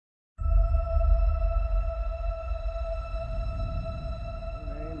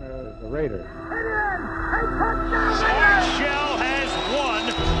Raiders. Orange Shell has won.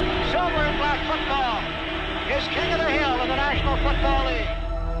 Silver and black football is king of the hill in the National Football League.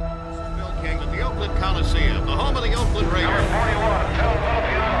 This is Bill King at the Oakland Coliseum, the home of the Oakland Raiders. Number 41,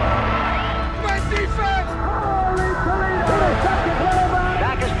 Philadelphia. Great defense!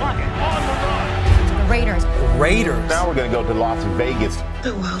 Back is plucking. On the run. The Raiders. Raiders. Now we're going to go to Las Vegas.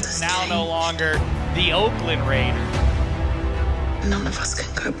 The world has Now changed. no longer the Oakland Raiders. None of us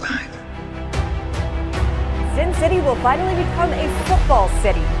can go back. Sin City will finally become a football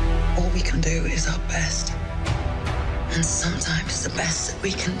city. All we can do is our best. And sometimes the best that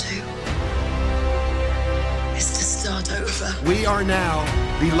we can do is to start over. We are now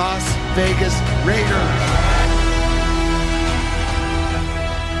the Las Vegas Raiders.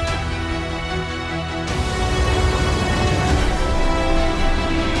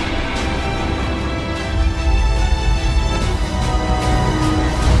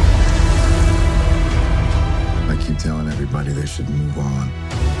 I keep telling everybody they should move on.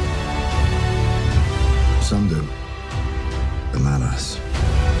 Some do, but not us.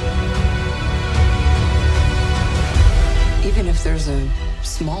 Even if there's a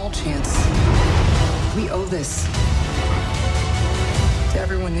small chance, we owe this to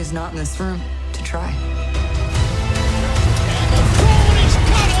everyone who's not in this room to try.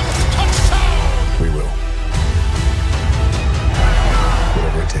 We will.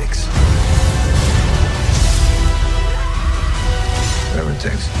 Whatever it takes. Whatever it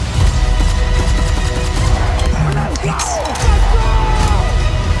takes. Whatever it takes.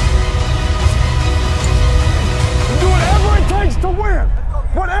 Do whatever it takes to win.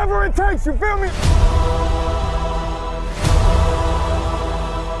 Whatever it takes, you feel me?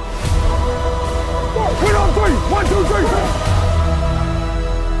 Win on three. 1, 2, 3, 4.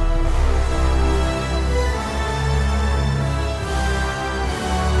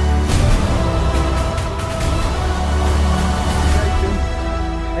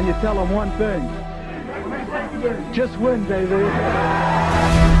 And you tell them one thing. Just win, baby.